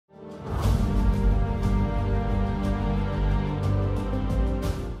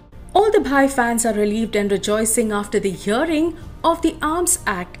All the Bhai fans are relieved and rejoicing after the hearing of the Arms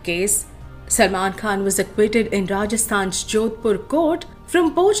Act case. Salman Khan was acquitted in Rajasthan's Jodhpur court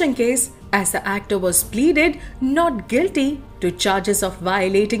from poaching case as the actor was pleaded not guilty to charges of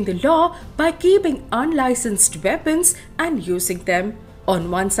violating the law by keeping unlicensed weapons and using them.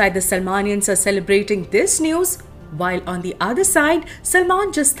 On one side, the Salmanians are celebrating this news, while on the other side,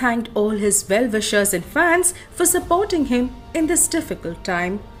 Salman just thanked all his well-wishers and fans for supporting him in this difficult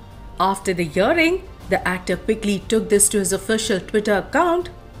time. After the hearing, the actor quickly took this to his official Twitter account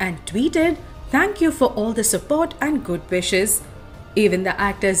and tweeted, "Thank you for all the support and good wishes." Even the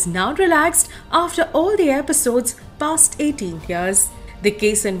actor is now relaxed after all the episodes past 18 years. The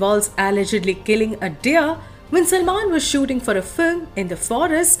case involves allegedly killing a deer when Salman was shooting for a film in the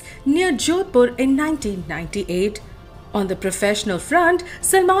forest near Jodhpur in 1998. On the professional front,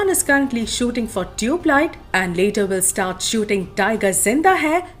 Salman is currently shooting for Tube Light and later will start shooting Tiger Zinda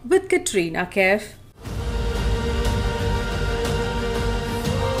Hai with Katrina Kaif.